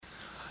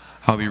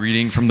I'll be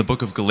reading from the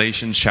book of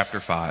Galatians chapter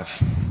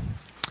 5.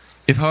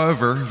 If,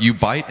 however, you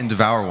bite and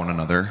devour one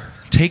another,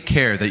 take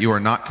care that you are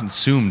not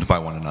consumed by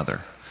one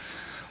another.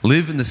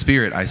 Live in the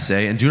Spirit, I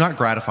say, and do not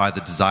gratify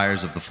the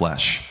desires of the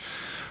flesh.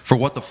 For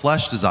what the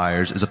flesh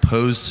desires is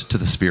opposed to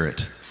the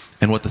Spirit,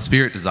 and what the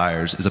Spirit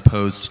desires is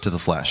opposed to the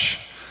flesh.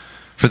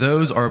 For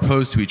those are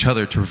opposed to each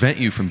other to prevent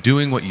you from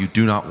doing what you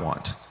do not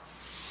want.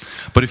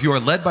 But if you are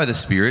led by the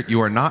Spirit,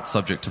 you are not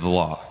subject to the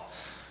law.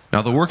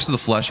 Now the works of the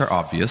flesh are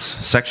obvious: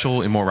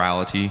 sexual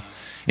immorality,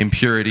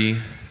 impurity,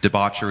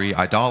 debauchery,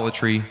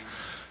 idolatry,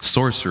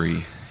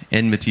 sorcery,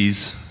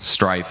 enmities,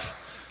 strife,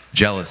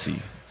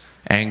 jealousy,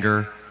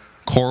 anger,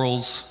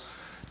 quarrels,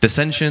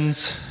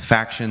 dissensions,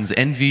 factions,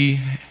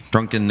 envy,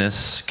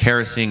 drunkenness,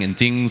 carousing, and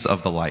things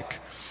of the like.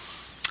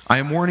 I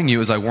am warning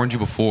you, as I warned you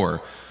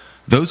before,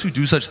 those who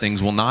do such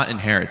things will not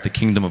inherit the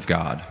kingdom of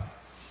God.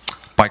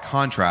 By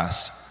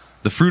contrast,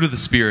 the fruit of the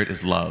Spirit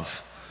is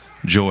love,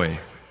 joy,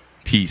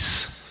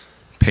 peace,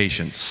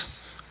 patience,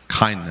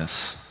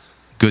 kindness,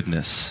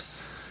 goodness,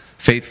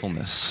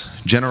 faithfulness,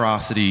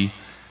 generosity,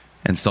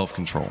 and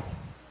self-control.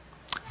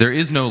 There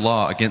is no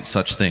law against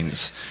such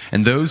things,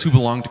 and those who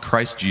belong to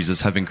Christ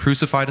Jesus have been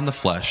crucified in the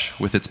flesh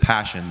with its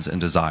passions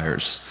and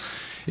desires.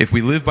 If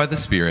we live by the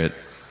Spirit,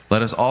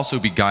 let us also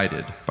be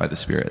guided by the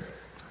Spirit.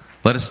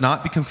 Let us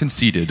not become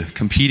conceited,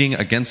 competing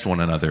against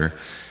one another,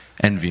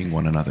 envying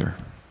one another.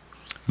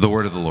 The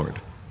word of the Lord.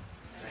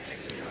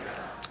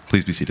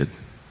 Please be seated.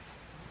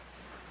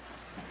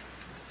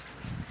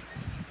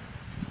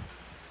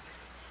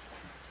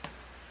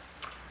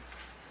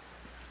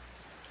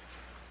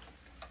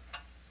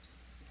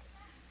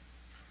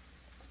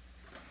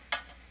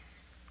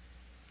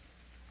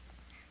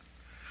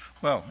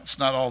 Well, it's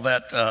not all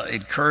that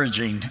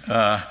encouraging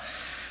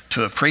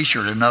to a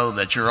preacher to know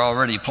that you're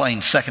already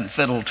playing second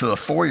fiddle to a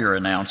four-year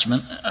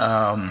announcement.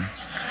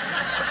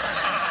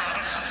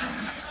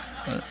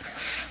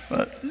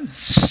 But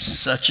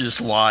such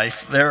is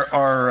life. There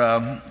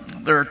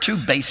are two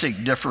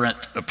basic different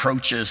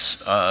approaches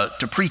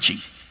to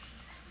preaching.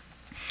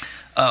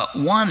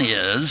 One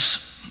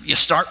is you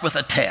start with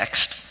a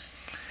text.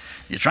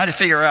 You try to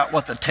figure out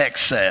what the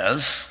text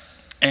says,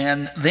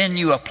 and then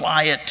you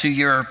apply it to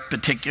your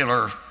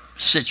particular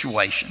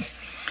situation.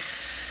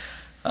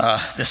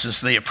 This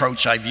is the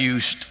approach I've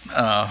used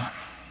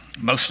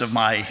most of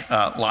my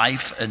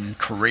life and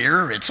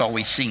career. It's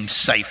always seemed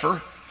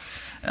safer.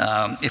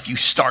 If you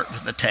start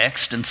with the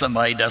text and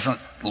somebody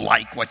doesn't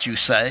like what you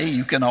say,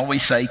 you can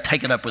always say,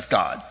 take it up with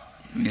God.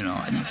 You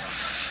know,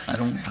 I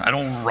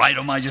don't write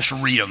them, I just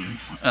read them.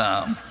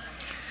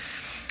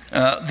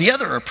 The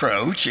other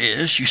approach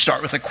is you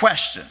start with a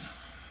question.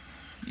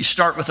 You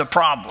start with a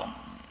problem.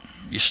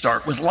 You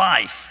start with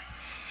life.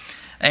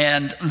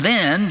 And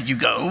then you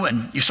go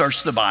and you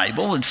search the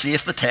Bible and see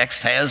if the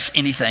text has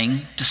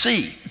anything to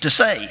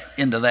say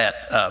into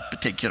that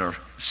particular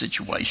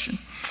situation.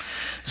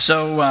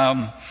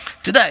 So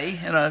today,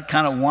 in a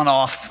kind of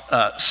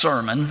one-off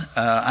sermon,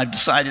 I've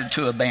decided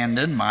to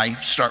abandon my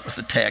start with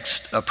the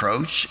text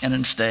approach and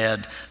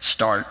instead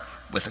start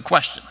with a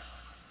question.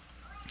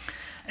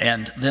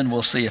 And then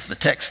we'll see if the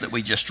text that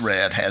we just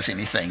read has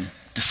anything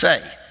to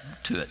say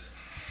to it.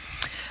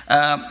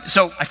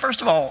 So I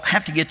first of all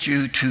have to get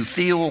you to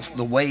feel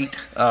the weight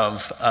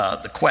of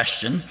the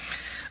question,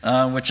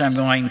 which I'm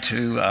going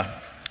to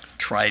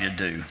try to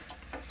do.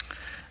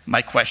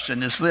 My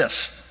question is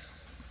this: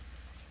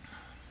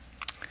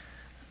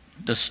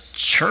 does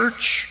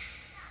church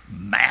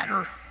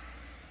matter?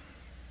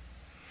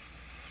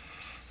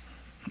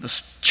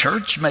 Does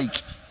church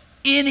make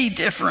any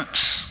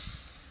difference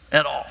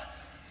at all?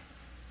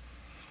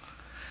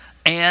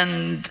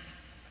 And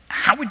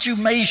how would you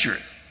measure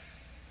it?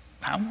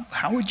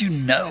 How would you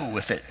know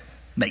if it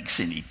makes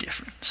any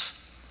difference?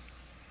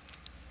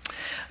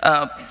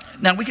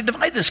 Now, we could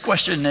divide this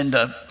question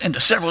into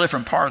several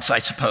different parts, I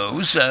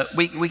suppose.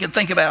 We could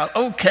think about,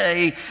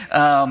 okay,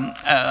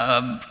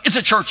 is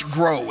a church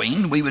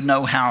growing? We would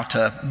know how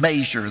to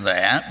measure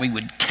that. We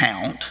would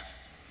count.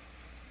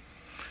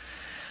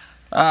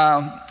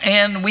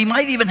 And we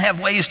might even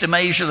have ways to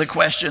measure the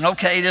question,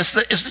 okay, is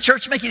the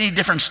church making any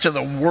difference to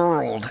the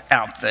world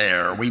out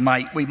there? We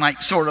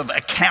might sort of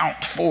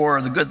account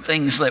for the good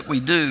things that we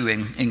do,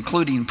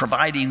 including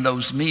providing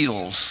those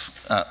meals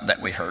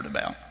that we heard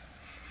about.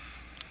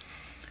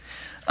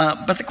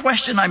 But the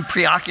question I'm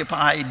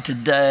preoccupied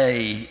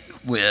today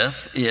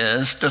with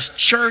is, does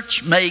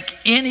church make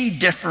any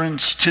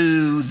difference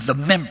to the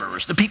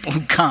members, the people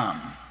who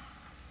come?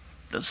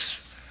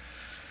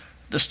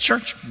 Does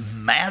church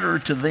matter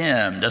to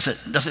them? Does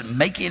it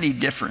make any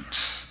difference?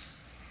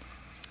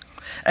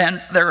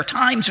 And there are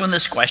times when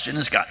this question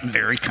has gotten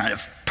very kind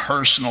of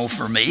personal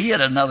for me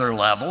at another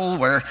level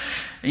where,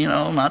 you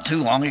know, not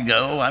too long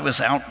ago I was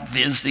out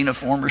visiting a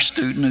former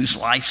student whose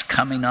life's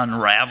coming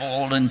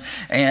unraveled,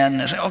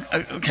 and I said,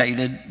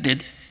 okay,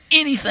 did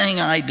anything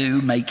I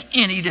do make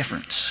any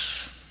difference?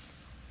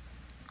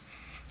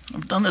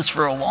 I've done this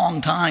for a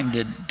long time.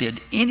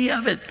 Did any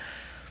of it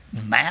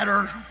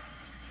matter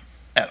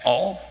at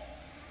all?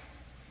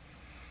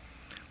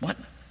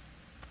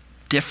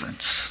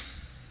 difference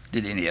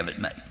did any of it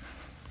make?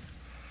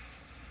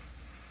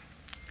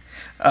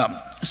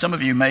 Some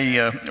of you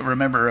may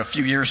remember a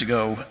few years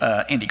ago,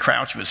 Andy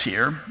Crouch was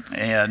here,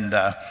 and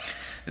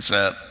it's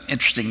an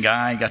interesting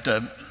guy. I got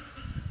to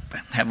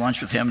have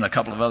lunch with him and a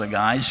couple of other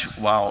guys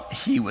while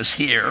he was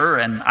here,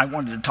 and I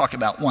wanted to talk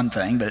about one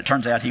thing, but it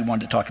turns out he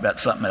wanted to talk about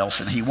something else,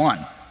 and he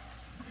won.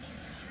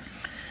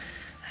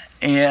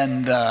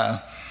 And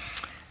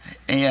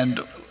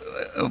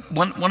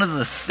one of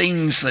the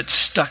things that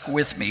stuck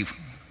with me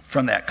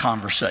from that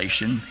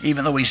conversation,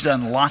 even though he's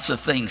done lots of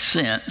things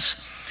since,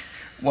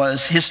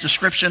 was his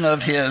description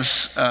of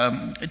his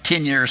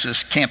 10 years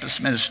as campus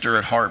minister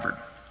at Harvard.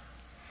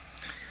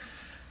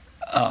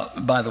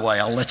 By the way,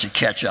 I'll let you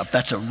catch up.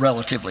 That's a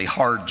relatively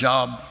hard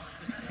job.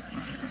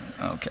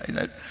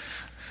 Okay,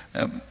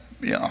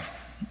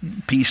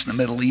 peace in the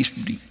Middle East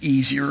would be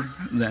easier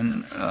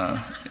than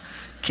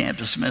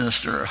campus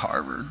minister at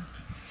Harvard.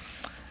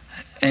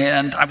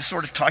 And I was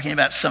sort of talking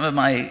about some of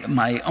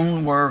my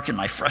own work and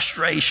my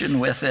frustration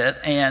with it.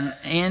 And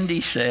Andy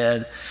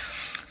said,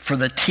 for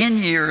the 10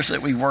 years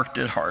that we worked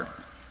at Harvard,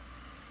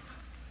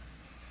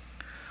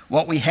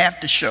 what we have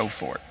to show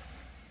for it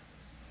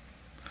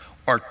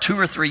are 2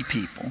 or 3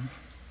 people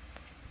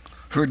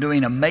who are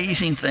doing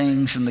amazing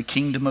things in the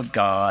kingdom of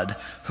God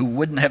who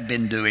wouldn't have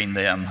been doing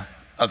them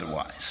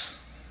otherwise.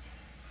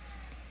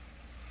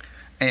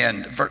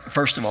 And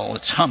first of all,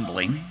 it's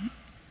humbling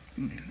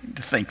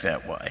to think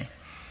that way.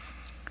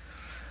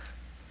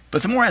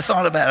 But the more I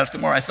thought about it, the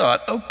more I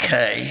thought,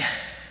 okay,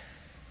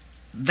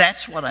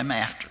 that's what I'm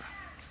after.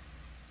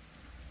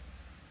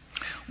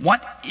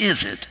 What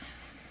is it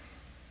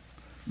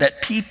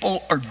that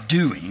people are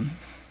doing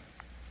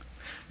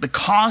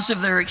because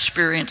of their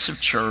experience of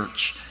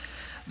church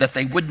that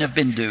they wouldn't have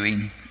been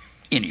doing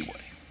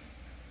anyway?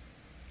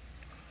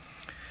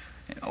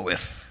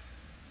 If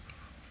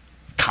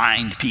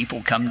kind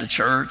people come to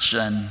church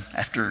and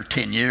after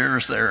 10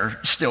 years they're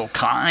still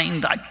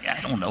kind, I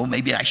don't know,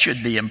 maybe I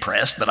should be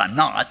impressed, but I'm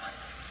not.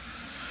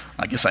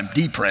 I guess I'm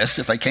depressed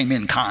if they came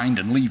in kind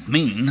and leave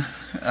mean.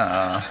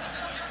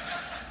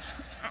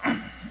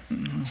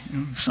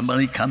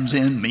 Somebody comes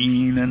in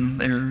mean and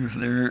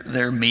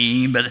they're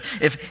mean, but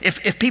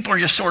if people are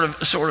just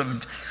sort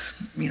of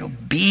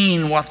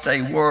being what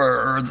they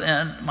were,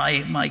 then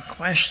my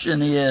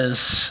question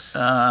is,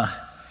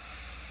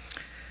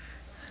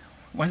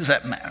 why does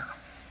that matter?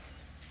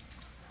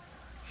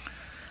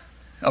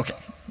 Okay,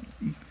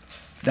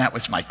 that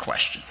was my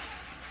question.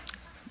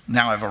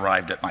 Now I've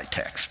arrived at my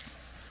text.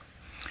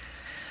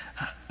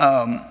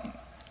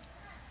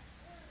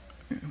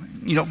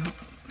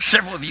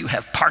 Several of you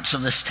have parts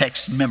of this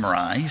text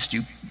memorized.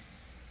 You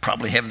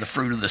probably have the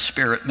fruit of the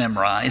Spirit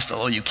memorized,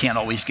 although you can't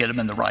always get them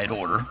in the right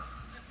order.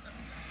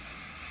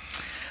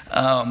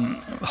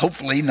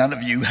 Hopefully none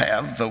of you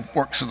have the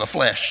works of the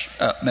flesh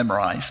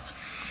memorized.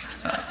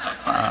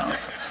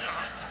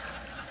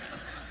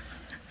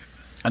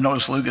 I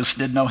noticed Lucas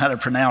didn't know how to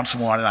pronounce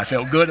one, and I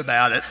felt good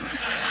about it.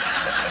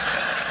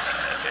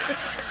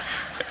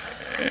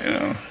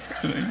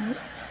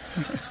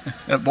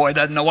 That boy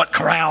doesn't know what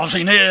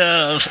carousing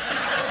is.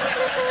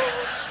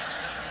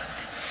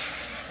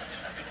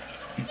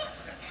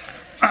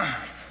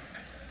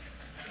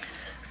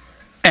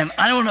 And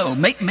I don't know,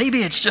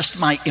 maybe it's just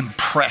my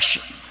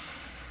impression,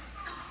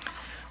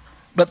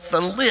 but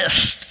the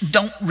lists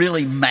don't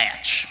really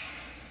match.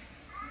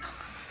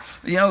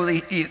 You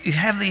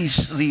have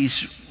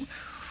these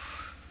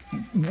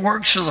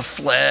works of the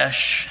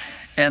flesh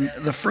and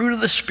the fruit of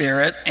the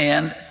Spirit,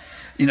 and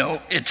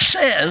it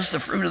says the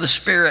fruit of the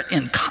Spirit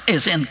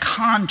is in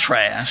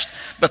contrast,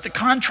 but the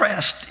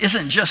contrast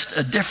isn't just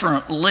a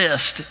different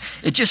list,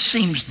 it just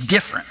seems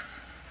different.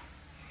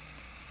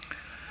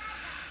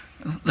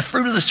 The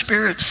fruit of the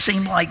Spirit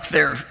seem like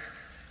they're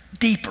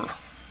deeper.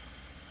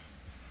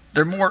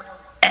 They're more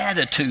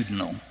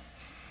attitudinal.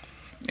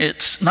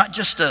 It's not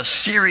just a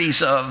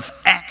series of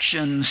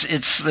actions,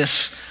 it's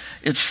this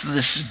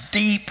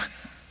deep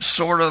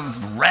sort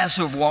of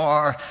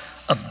reservoir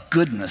of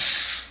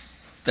goodness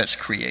that's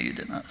created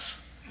in us.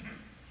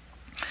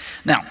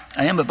 Now,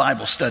 I am a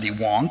Bible study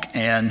wonk,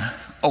 and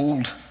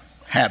old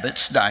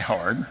habits die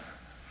hard.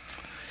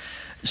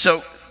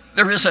 So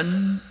there is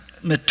a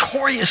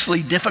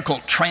notoriously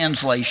difficult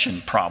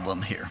translation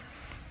problem here.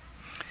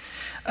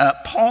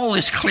 Paul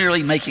is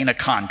clearly making a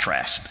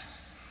contrast.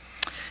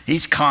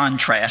 He's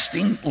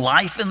contrasting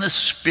life in the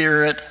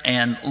Spirit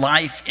and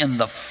life in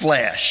the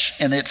flesh.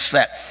 And it's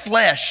that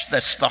flesh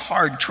that's the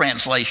hard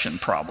translation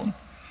problem.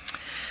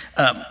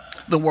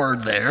 The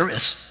word there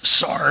is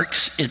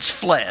sarx, it's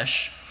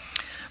flesh.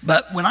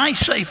 But when I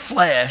say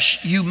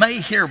flesh, you may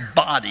hear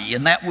body,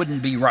 and that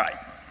wouldn't be right.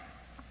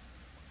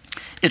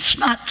 It's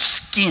not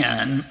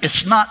skin,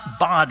 it's not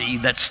body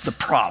that's the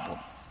problem.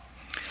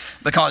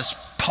 Because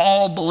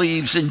Paul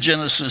believes in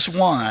Genesis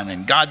 1,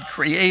 and God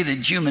created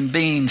human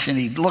beings, and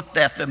he looked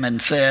at them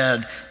and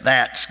said,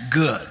 that's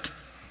good.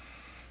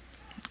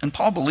 And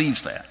Paul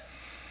believes that.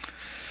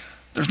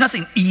 There's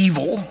nothing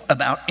evil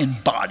about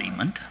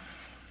embodiment.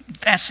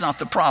 That's not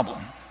the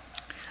problem.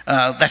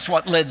 That's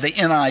what led the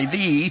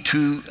NIV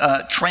to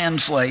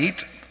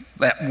translate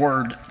that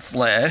word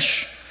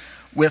flesh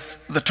with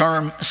the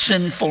term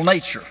sinful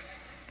nature.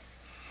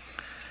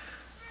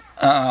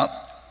 And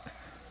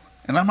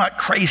I'm not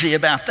crazy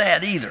about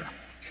that either,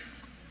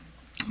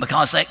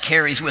 because that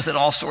carries with it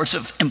all sorts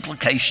of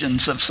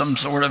implications of some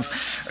sort of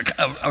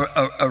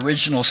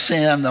original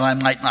sin that I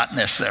might not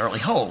necessarily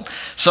hold.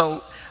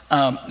 So,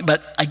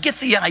 but I get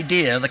the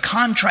idea. The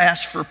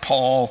contrast for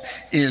Paul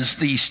is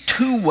these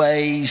two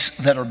ways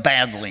that are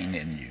battling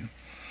in you.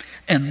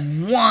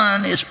 And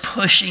one is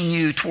pushing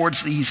you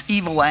towards these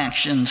evil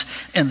actions,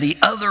 and the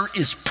other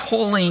is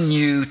pulling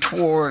you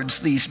towards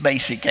these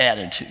basic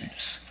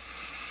attitudes.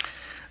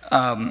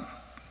 Now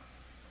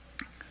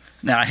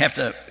I have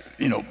to,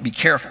 be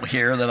careful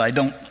here that I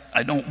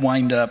don't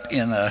wind up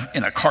in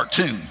a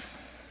cartoon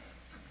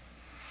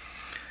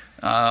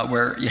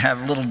where you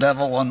have a little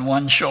devil on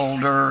one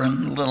shoulder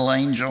and a little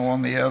angel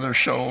on the other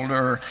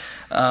shoulder.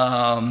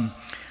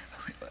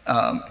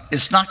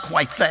 It's not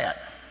quite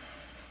that.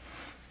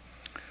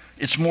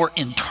 It's more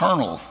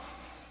internal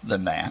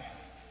than that.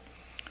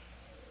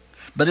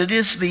 But it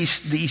is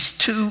these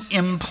two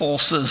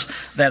impulses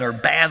that are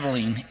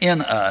battling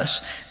in us,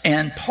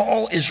 and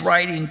Paul is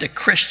writing to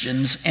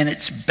Christians, and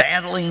it's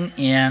battling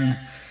in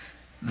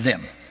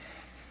them.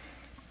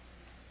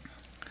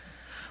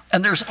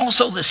 And there's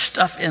also this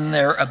stuff in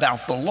there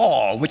about the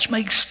law, which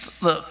makes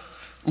the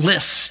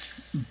list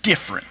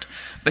different,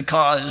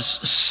 because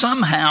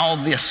somehow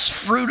this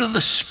fruit of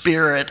the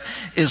Spirit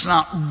is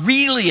not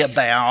really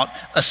about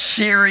a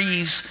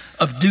series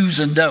of do's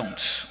and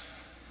don'ts.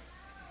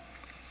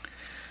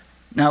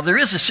 Now, there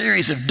is a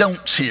series of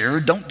don'ts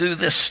here. Don't do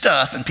this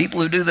stuff, and people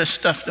who do this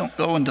stuff don't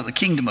go into the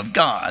kingdom of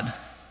God.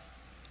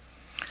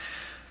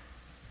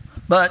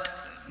 But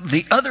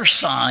the other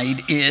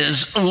side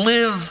is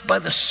live by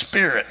the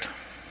Spirit.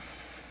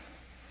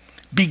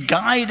 Be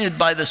guided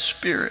by the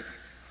Spirit.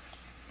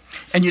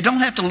 And you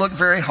don't have to look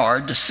very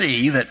hard to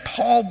see that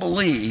Paul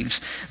believes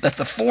that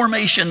the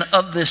formation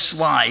of this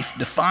life,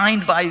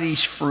 defined by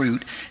these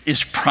fruit,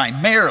 is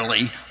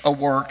primarily a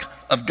work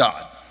of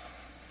God.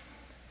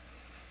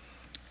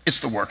 It's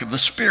the work of the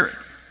Spirit.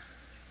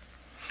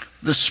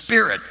 The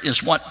Spirit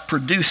is what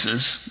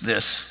produces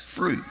this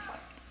fruit.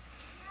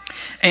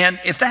 And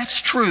if that's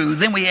true,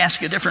 then we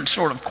ask a different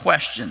sort of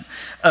question.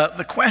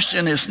 The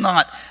question is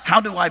not,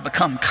 how do I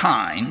become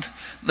kind?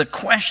 The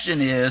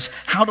question is,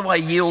 how do I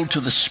yield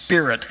to the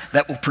Spirit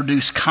that will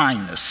produce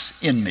kindness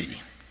in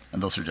me? And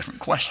those are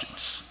different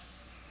questions.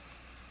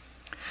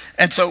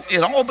 And so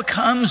it all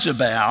becomes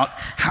about,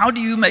 how do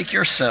you make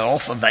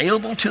yourself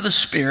available to the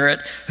Spirit,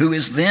 who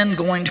is then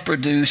going to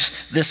produce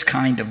this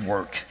kind of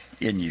work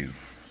in you?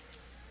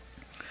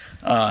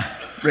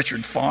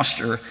 Richard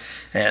Foster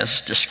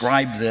has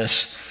described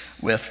this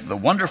with the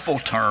wonderful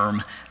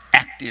term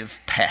active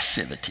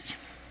passivity.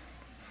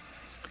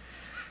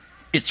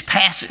 It's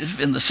passive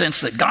in the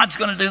sense that God's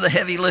going to do the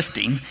heavy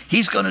lifting.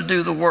 He's going to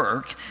do the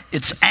work.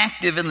 It's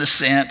active in the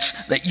sense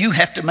that you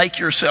have to make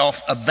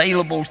yourself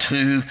available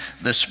to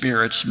the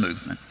Spirit's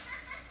movement.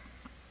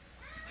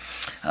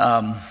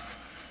 Back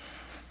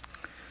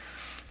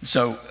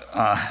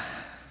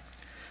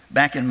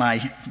in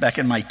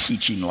my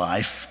teaching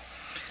life,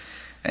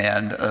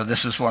 and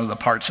this is one of the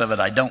parts of it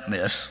I don't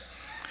miss,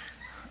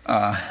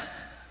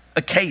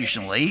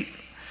 occasionally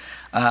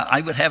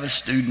I would have a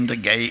student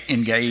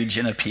engage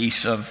in a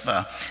piece of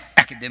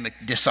academic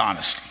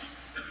dishonesty,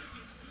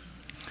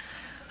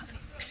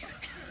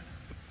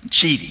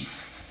 cheating,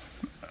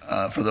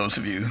 for those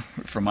of you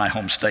from my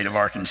home state of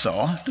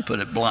Arkansas, to put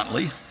it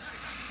bluntly.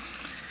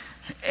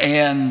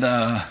 And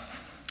the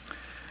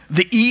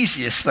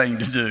easiest thing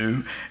to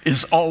do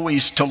is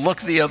always to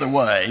look the other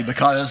way,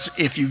 because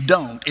if you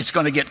don't, it's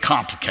going to get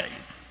complicated.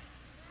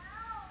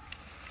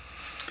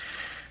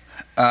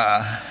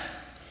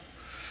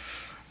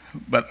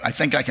 But I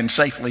think I can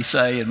safely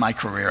say in my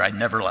career, I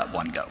never let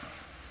one go.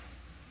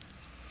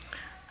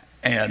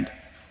 And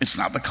it's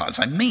not because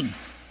I'm mean.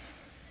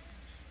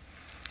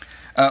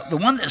 The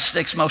one that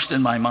sticks most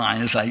in my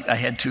mind is I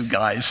had two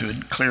guys who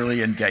had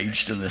clearly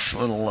engaged in this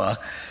little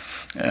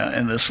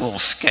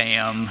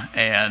scam,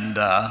 and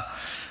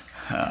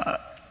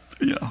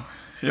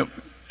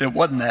it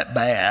wasn't that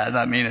bad.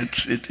 I mean,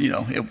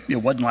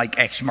 it wasn't like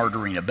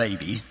ex-murdering a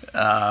baby.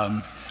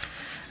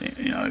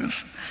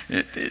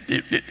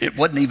 It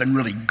wasn't even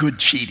really good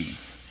cheating.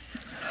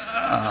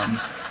 It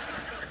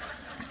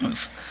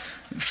was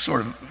sort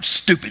of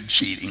stupid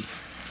cheating.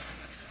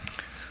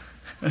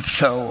 And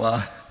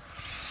so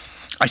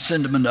I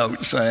send him a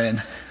note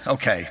saying,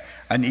 okay,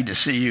 I need to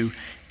see you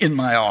in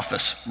my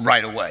office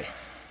right away.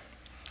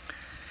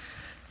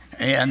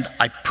 And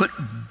I put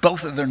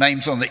both of their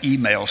names on the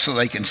email so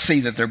they can see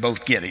that they're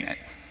both getting it.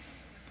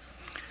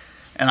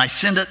 And I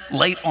send it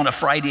late on a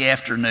Friday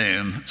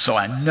afternoon, so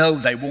I know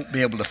they won't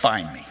be able to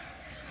find me.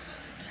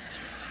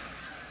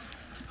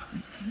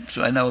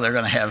 So I know they're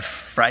going to have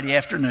Friday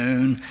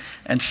afternoon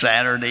and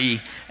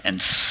Saturday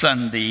and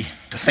Sunday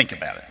to think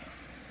about it.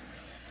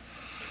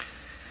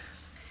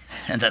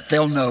 And that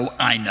they'll know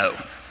I know.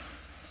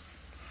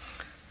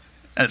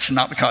 And it's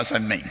not because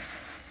I'm mean.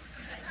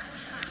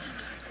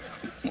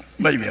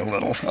 Maybe a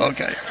little,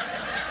 okay.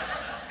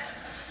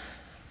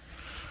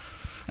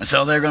 And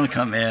so they're going to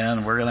come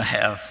in, we're going to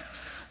have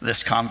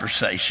this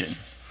conversation.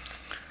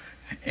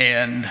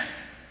 And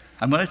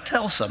I'm going to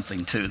tell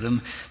something to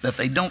them that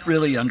they don't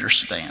really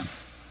understand.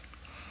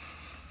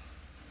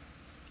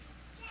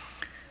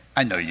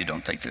 I know you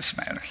don't think this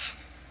matters.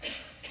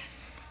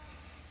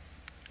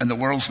 And the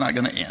world's not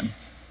going to end.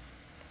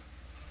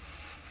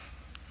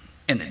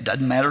 And it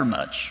doesn't matter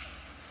much.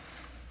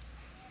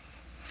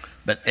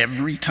 But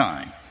every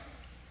time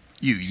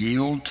you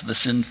yield to the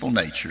sinful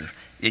nature,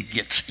 it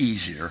gets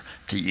easier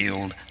to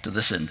yield to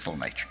the sinful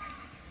nature.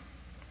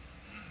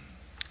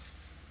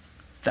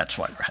 That's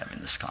why we're having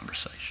this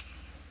conversation.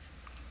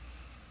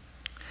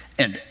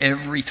 And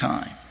every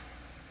time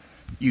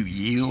you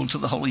yield to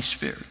the Holy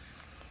Spirit,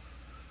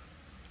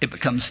 it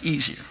becomes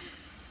easier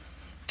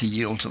to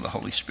yield to the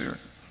Holy Spirit.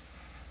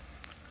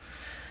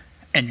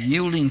 And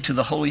yielding to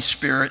the Holy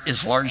Spirit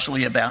is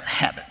largely about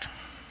habit.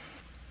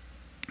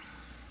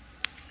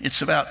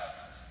 It's about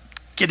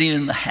getting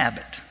in the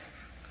habit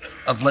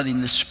of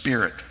letting the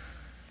Spirit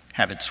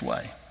have its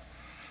way.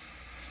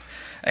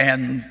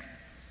 And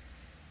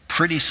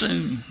pretty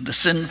soon, the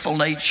sinful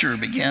nature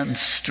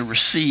begins to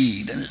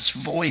recede and its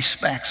voice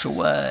backs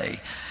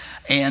away.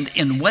 And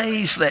in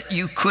ways that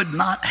you could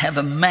not have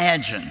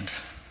imagined,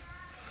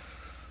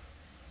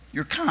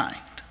 you're kind.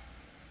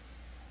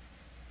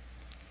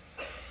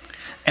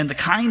 And the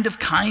kind of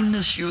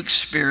kindness you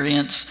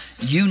experience,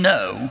 you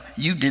know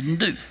you didn't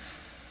do.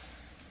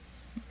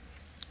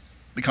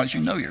 Because you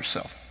know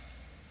yourself.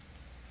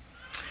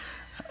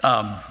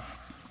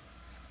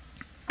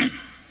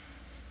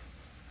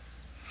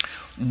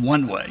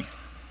 One way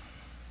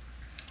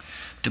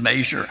to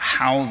measure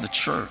how the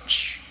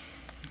church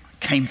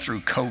came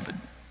through COVID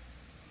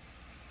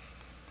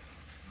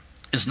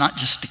is not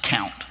just to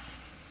count.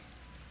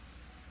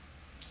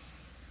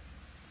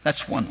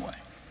 That's one way.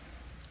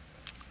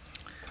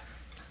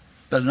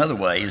 But another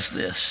way is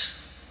this: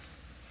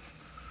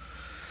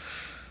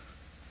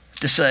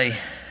 to say,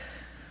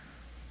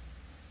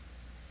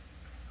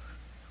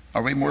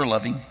 are we more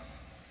loving?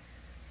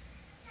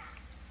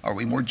 Are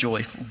we more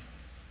joyful?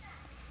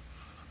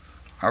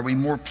 Are we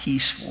more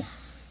peaceful?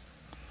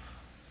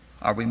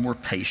 Are we more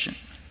patient?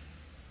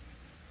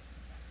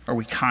 Are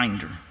we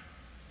kinder?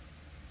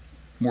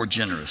 More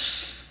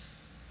generous?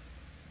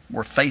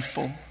 More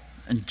faithful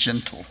and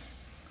gentle?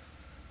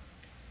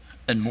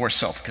 And more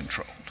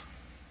self-controlled?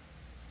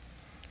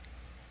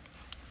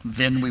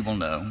 Then we will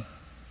know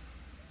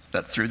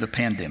that through the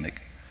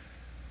pandemic,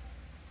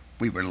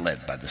 we were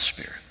led by the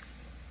Spirit.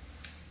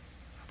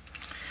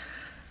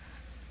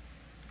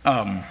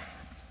 I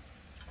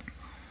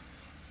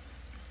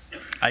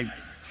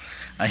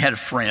had a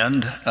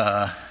friend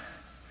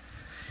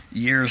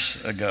years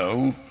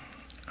ago.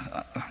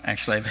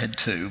 Actually, I've had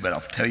two, but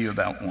I'll tell you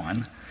about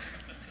one.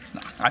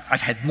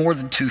 I've had more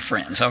than two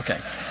friends. Okay.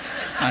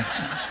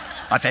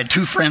 I've had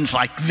two friends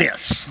like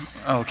this.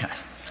 Okay.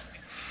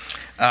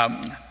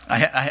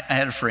 I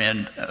had a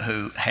friend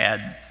who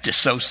had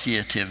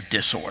dissociative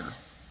disorder.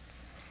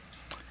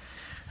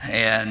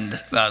 And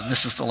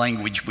this is the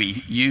language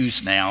we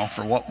use now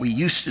for what we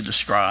used to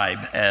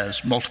describe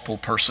as multiple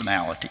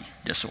personality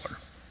disorder.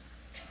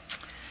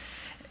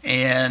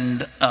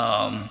 And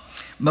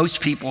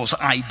most people's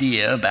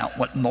idea about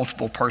what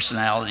multiple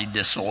personality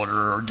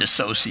disorder or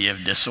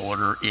dissociative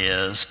disorder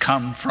is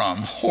come from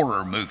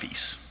horror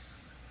movies.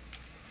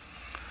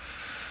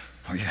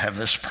 Or you have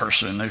this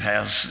person who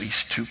has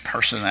these two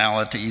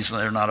personalities and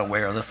they're not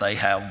aware that they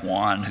have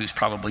one who's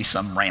probably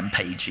some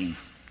rampaging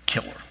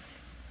killer.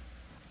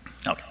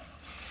 Okay.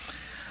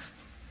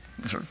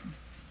 Those are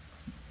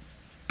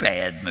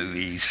bad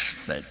movies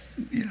that,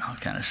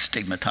 kind of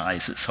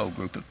stigmatize this whole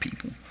group of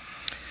people.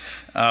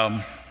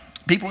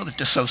 People with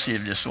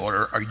dissociative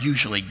disorder are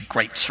usually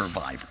great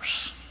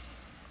survivors.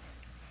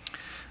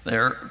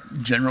 They're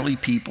generally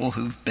people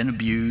who've been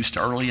abused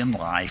early in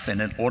life, and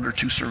in order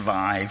to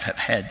survive have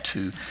had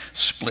to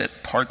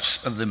split parts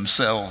of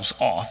themselves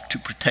off to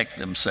protect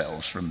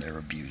themselves from their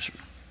abuser.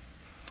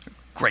 They're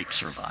great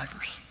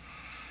survivors.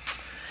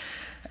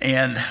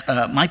 And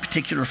my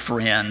particular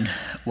friend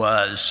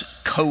was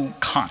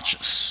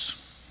co-conscious.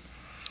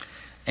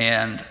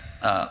 And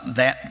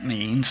that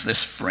means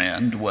this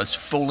friend was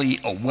fully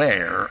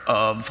aware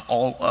of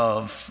all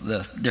of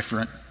the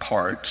different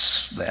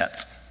parts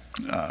that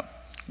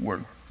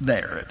were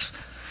there.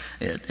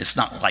 It's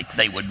not like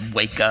they would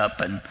wake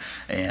up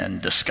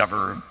and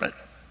discover that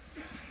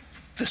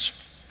this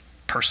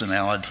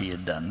personality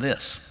had done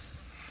this.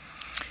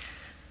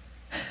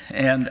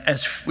 And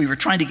as we were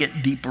trying to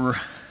get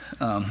deeper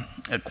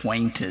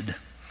acquainted,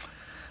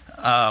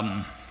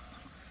 I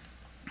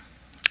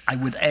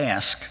would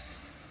ask,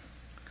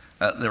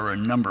 there were a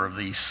number of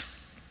these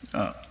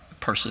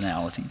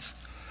personalities.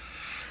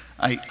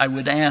 I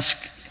would ask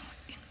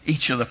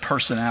each of the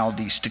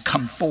personalities to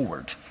come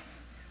forward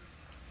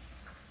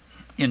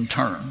in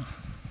turn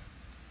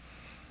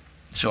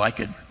so I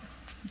could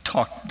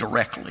talk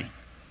directly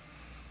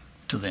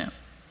to them.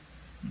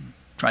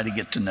 try to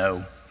get to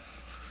know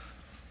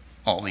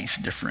all these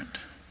different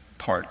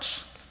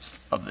parts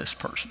of this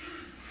person.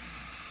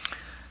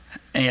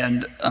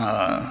 And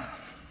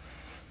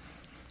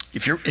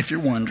if you're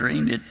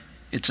wondering,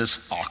 it's as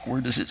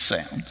awkward as it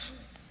sounds.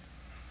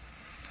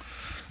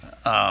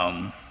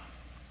 But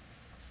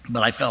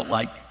I felt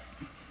like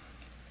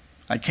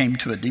I came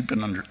to a deep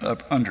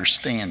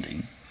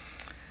understanding,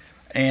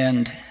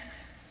 and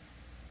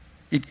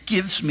it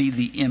gives me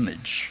the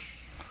image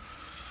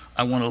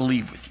I want to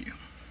leave with you.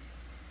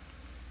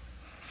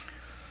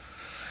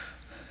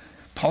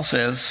 Paul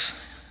says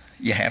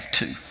you have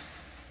two.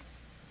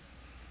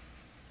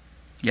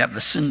 You have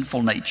the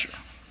sinful nature,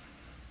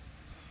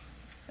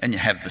 and you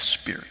have the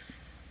Spirit.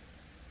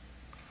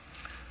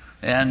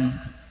 And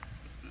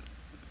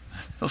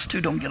those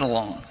two don't get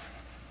along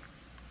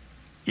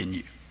in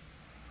you.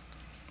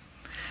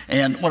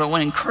 And what I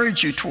want to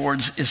encourage you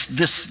towards is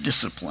this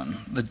discipline,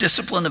 the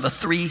discipline of a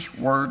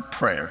 3-word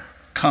prayer: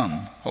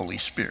 come, Holy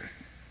Spirit.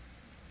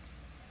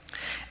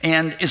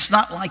 And it's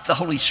not like the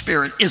Holy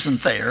Spirit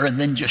isn't there and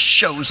then just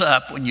shows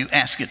up when you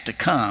ask it to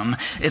come.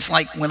 It's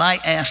like when I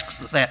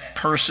ask that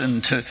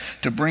person to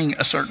bring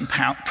a certain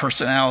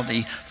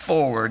personality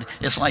forward,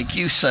 it's like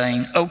you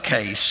saying,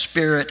 okay,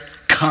 Spirit,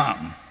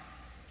 come.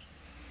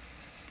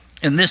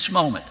 In this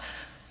moment,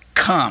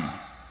 come,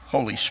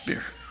 Holy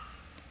Spirit.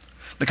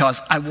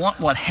 Because I want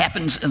what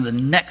happens in the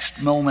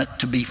next moment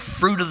to be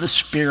fruit of the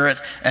Spirit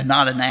and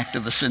not an act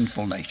of the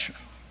sinful nature.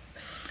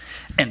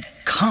 And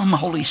come,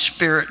 Holy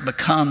Spirit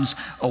becomes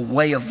a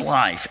way of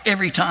life.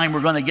 Every time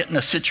we're going to get in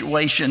a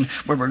situation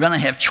where we're going to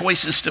have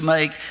choices to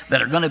make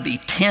that are going to be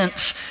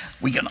tense,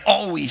 we can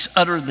always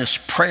utter this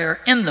prayer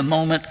in the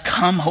moment: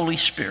 come, Holy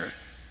Spirit.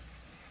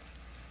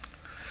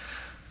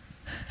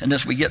 And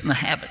as we get in the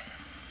habit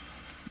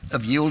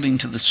of yielding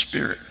to the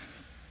Spirit,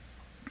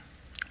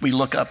 we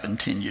look up in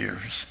 10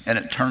 years, and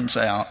it turns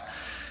out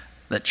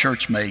that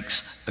church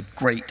makes a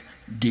great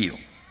deal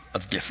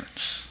of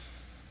difference.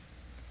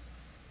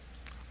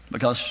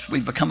 Because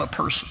we've become a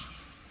person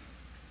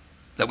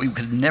that we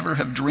could never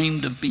have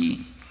dreamed of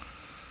being,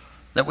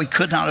 that we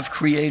could not have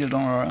created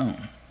on our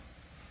own.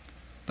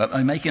 But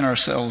by making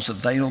ourselves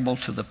available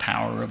to the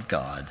power of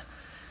God,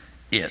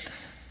 it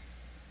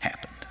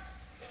happened.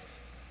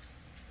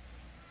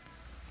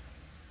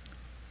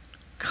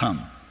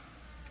 Come,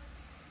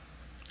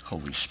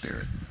 Holy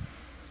Spirit.